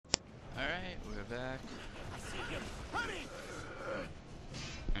Alright, we're back.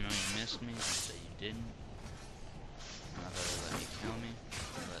 I know you missed me, so you didn't. Now that you let me kill me,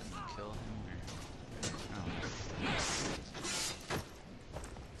 let me kill him, or I don't know.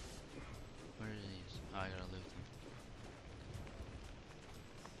 Where are these? Oh, I gotta loot them.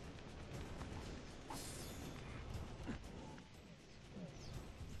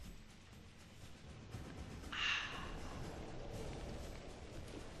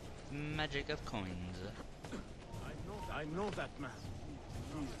 Magic of coins. I know that man.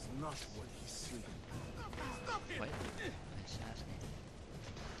 He is not what he seems. What? Assassinate.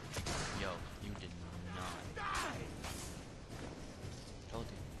 Yo, you did not. Told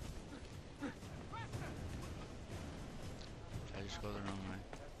you. I just go the wrong way.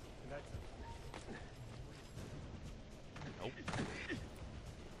 Nope.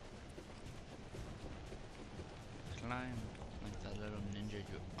 Climb like that little ninja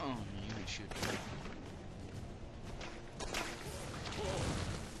you. Oh, no, you ain't shooting.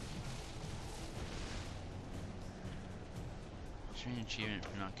 It's an achievement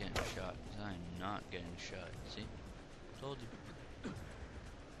for not getting shot, because I am not getting shot. See? Told you.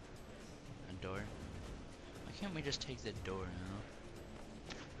 A door. Why can't we just take the door, you know?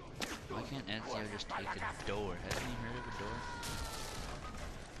 Why can't Ezio just take a door? Hasn't he heard of a door?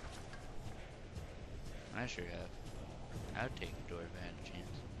 I sure have. I would take a door if I had a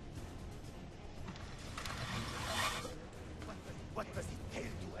chance. What does it take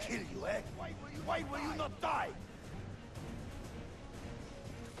to kill you, eh? Why will you not die?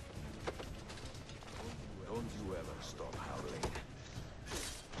 Don't you ever stop howling.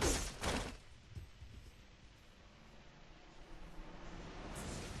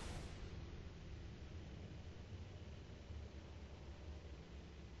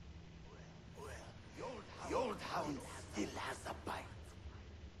 The old hound still has a bite.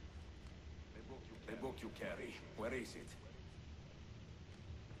 The book you carry, where is it?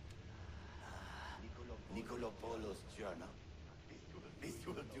 Niccolo Polo's journal. This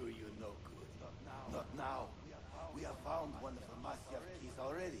will do you no good. Not now. We have found one of the Masyaf keys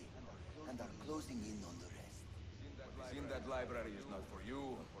already, and are closing in on the rest. Seems that library is not for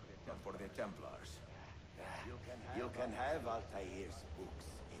you, but for the Templars. You can have Altair's books,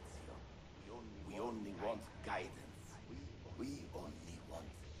 Ezio. We only want guidance. We only want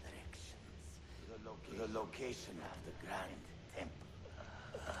directions. To the location of the Grand Temple.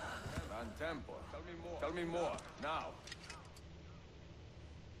 Grand Temple. Tell me more, now.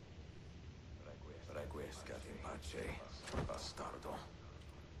 Requiescat in pace, bastardo.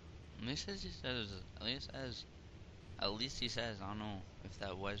 At least he says, at least he says, I don't know if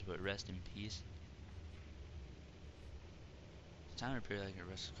that was, but rest in peace. It's time to appear like a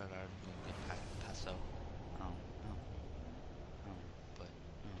Aristocrat article, get Paso.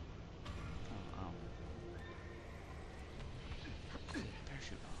 Good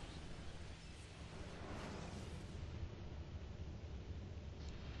parachute bombs.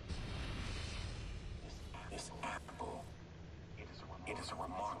 This apple. It is a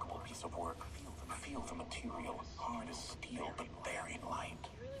remarkable piece of work. Feel the material, hard as steel, but very light.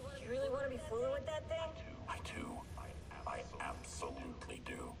 You really want to be fooling with that thing? I do. I absolutely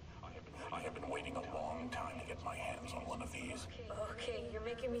do. I have been waiting a long time to get my hands on one of these. Okay, you're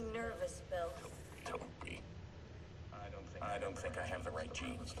making me nervous, Bill. Don't be. I don't think I have the right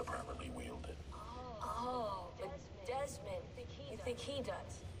genes to properly wield it. Oh, but Desmond, you think he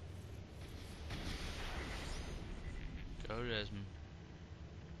does? Go Desmond.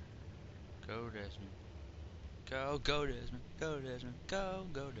 Go Desmond. Go Desmond. Go Desmond. Go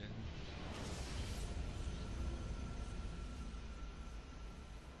Desmond.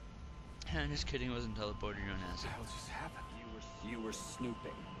 I'm just kidding, it wasn't teleporting on acid. What the hell just happened? You were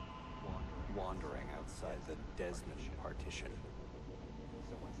snooping, wandering outside the Desmond partition.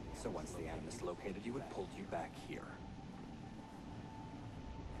 So once the Animus located you, it pulled you back here.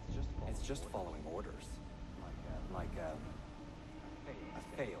 It's just following orders. Like a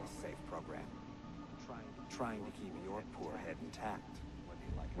fail-safe program. Trying to keep your poor head intact,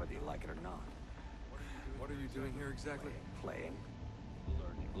 whether you like it or not. What are you doing here exactly? Playing.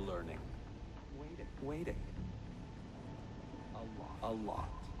 Learning. Waiting. A lot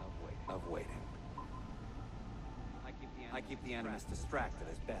of waiting. I keep the Animus distracted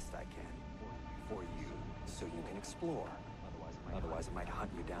as best I can. For you, so you can explore. Otherwise it might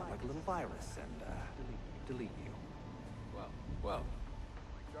hunt you down like a little virus and, delete you. Well,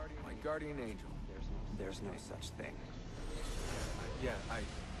 my guardian angel. There's no such thing. Yeah,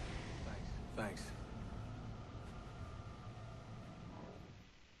 Thanks.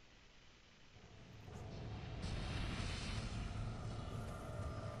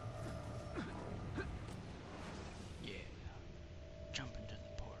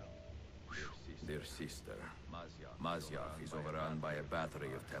 sister. Masyaf is overrun by a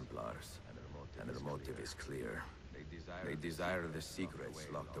battery of Templars, and their motive is clear. They desire the secrets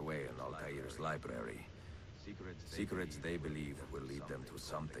locked away in Altair's library. Secrets they believe will lead them to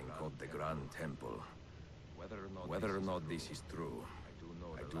something called the Grand Temple. Whether or not this is true,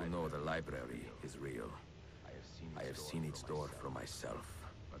 I do know the library is real. I have seen its door for myself,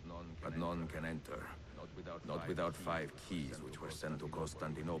 but none can enter. Not without 5 keys which were sent to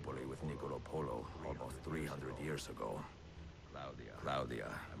Constantinople with Niccolo Polo almost 300 years ago. Claudia,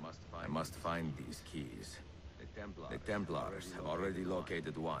 I must find these keys. The Templars have already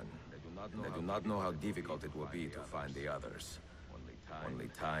located one. They do not know how difficult it will be to find the others. Only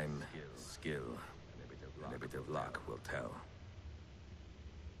time, skill, and a bit of luck will tell.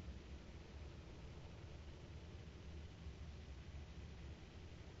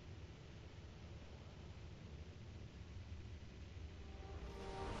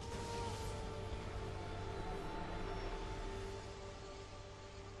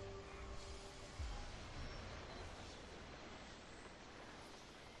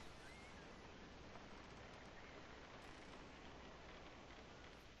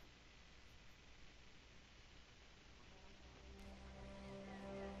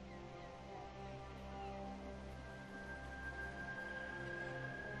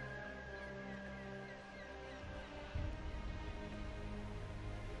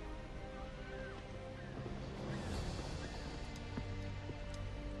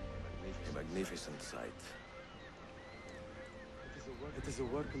 A magnificent sight. It is a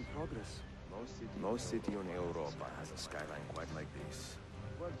work in progress. No city in Europa has a skyline quite like this.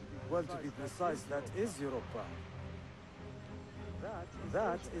 Well, to be precise, that is Europa.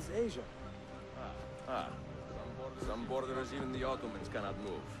 That is Asia. Some borders even the Ottomans cannot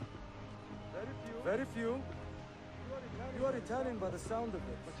move. Very few. You are Italian by the sound of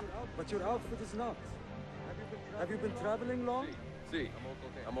it, but your outfit is not. Have you been traveling long? Si,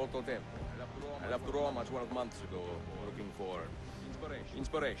 a molto tempo. I left Rome 12 months ago, looking for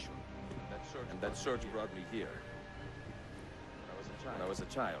inspiration. And that search brought me here. When I was a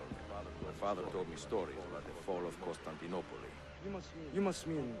child, my father told me stories about the fall of Constantinople. You must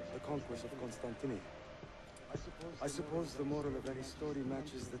mean the conquest of Constantinople. I suppose the moral of any story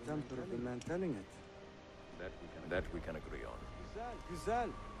matches the temper of the man telling it. That we can agree on.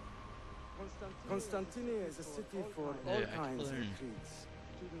 Güzel. Constantinople is a city for all kinds of creeds.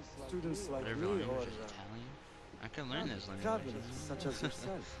 Students like Whatever me or language is Italian. I can learn this language. travelers such as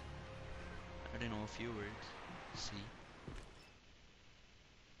yourself. I already know a few words. See?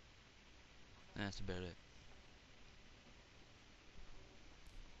 That's about it.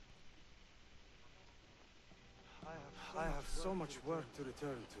 I have so much work to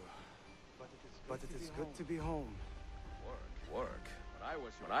return to. But it is good to be home. Work?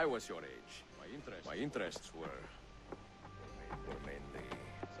 When I was your age, my interests were mainly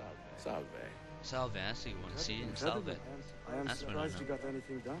salve. Salve, I see one. See, in Salve. I am That's what I surprised know. you got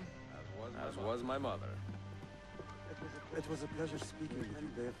anything done. As was my mother. It was a pleasure speaking with you,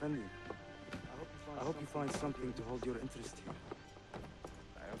 Bey Effendi. I hope you find something to hold your interest here.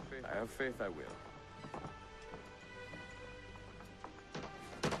 I have faith I will.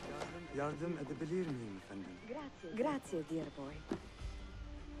 Yardım edebilir miyim efendim? Grazie, dear boy.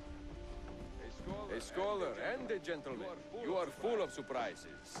 A scholar and a gentleman. You are full of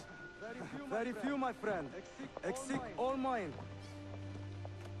surprises. Very few, my friend. Exceed all mine.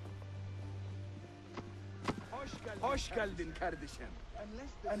 Hoş geldin kardeşim.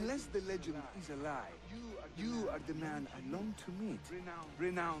 Unless the legend is a lie, you are the man I long to meet.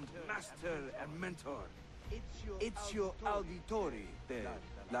 Renowned master and mentor. Ezio Auditore, the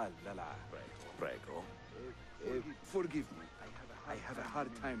La. Prego. Forgive me. I have a hard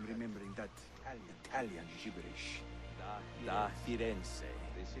time remembering that Italian gibberish. Da Firenze.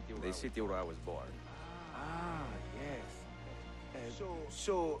 The city where I was born. Ah, yes.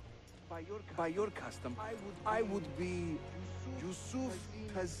 So, by your custom, I would be Yusuf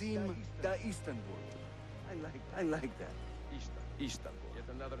Kazim da Istanbul. I like that. Istanbul.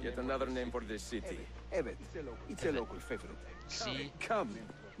 Yet another name for this city. Evet, it's a local favorite. See? Come,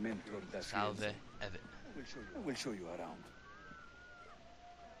 mentor da Salve, Firenze. Evet. I will show you around.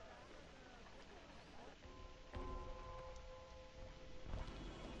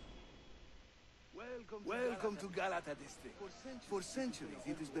 Welcome to Galata district. For centuries,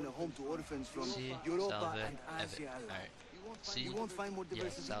 it has been a home to orphans from See? Europa Salve, and Evet. Asia alike. Alright. See? You won't find more Yeah,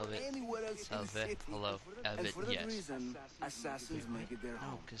 diversity salve. anywhere else in the Salve, city. hello, And Evet, for that yes. reason, assassins make it their Oh,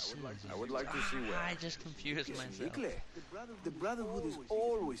 home. casinos. I would like to see where. I just confused myself. Uniquely, the Brotherhood is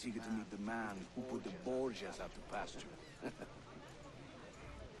always eager to meet the man who put the Borgias out to pasture.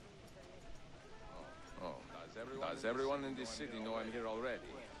 Does everyone in this city know I'm here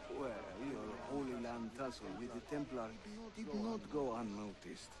already? Well, your Holy Land tussle with the Templars did not go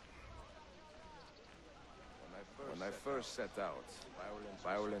unnoticed. When I first set out,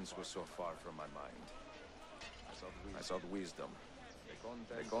 violence was so far from my mind. I sought wisdom.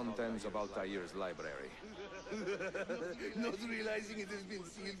 The contents of Altair's library. Not realizing it has been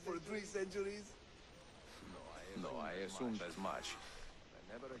sealed for 3 centuries? No, I assumed as much.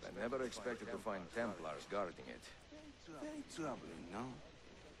 I never expected to find Templars guarding it. Very troubling, no?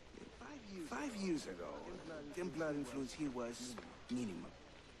 5 years ago, Templar influence here was minimal.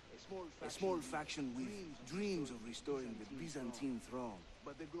 A small faction with dreams of restoring the Byzantine throne.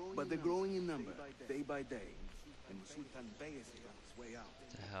 But they're growing in number, day by day. And Sultan Bayezid is on his way out.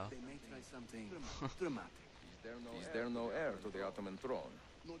 The hell? They may try something dramatic. Is there no heir to the Ottoman throne?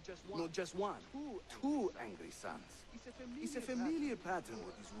 Not just one, 2 angry sons. It's a familiar pattern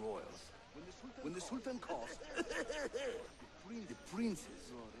with these royals. When the Sultan calls, the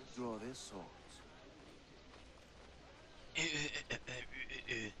princes draw their swords.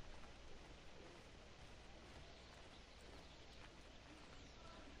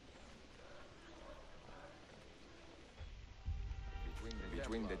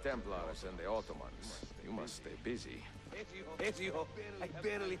 Between the Templars and the Ottomans, you must stay busy. Ezio, I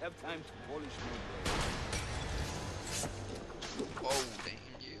barely have time to polish my blade. Oh,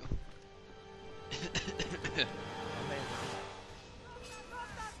 damn you.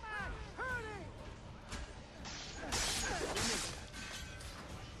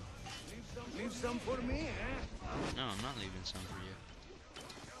 Leave some for me, eh? No, I'm not leaving some for you.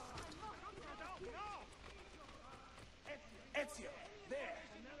 Ezio, there.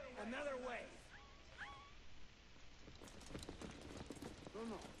 Another way.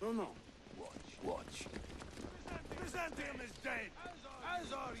 No. Watch. Byzantium is dead,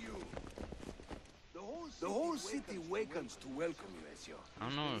 as are you. The whole city wakens to welcome you, Ezio. I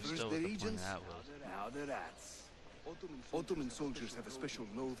don't know First still the what the point regions, of that was. now the rats. Ottoman soldiers have a special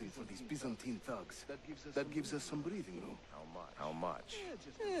loathing for these Byzantine thugs. That gives us some breathing room. How much?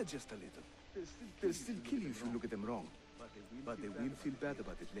 Just a little. They'll still kill you if you look at them wrong. But they will feel bad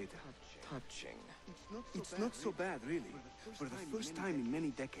about it later. Touching. It's not so bad, really. For the first time in many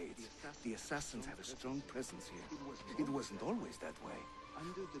decades, the assassins have a strong presence here. It wasn't always that way.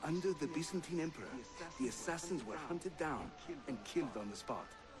 Under the Byzantine Emperor, the assassins were hunted down and killed on the spot.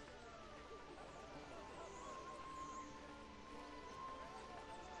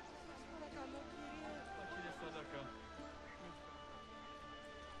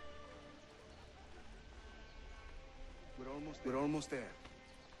 We're almost there.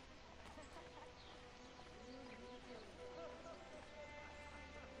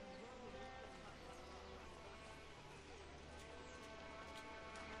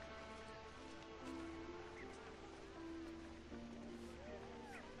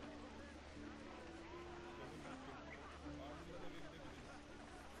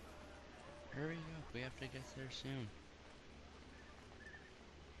 Hurry up, we have to get there soon.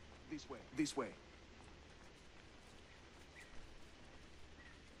 This way.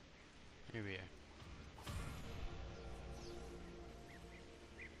 Here we are.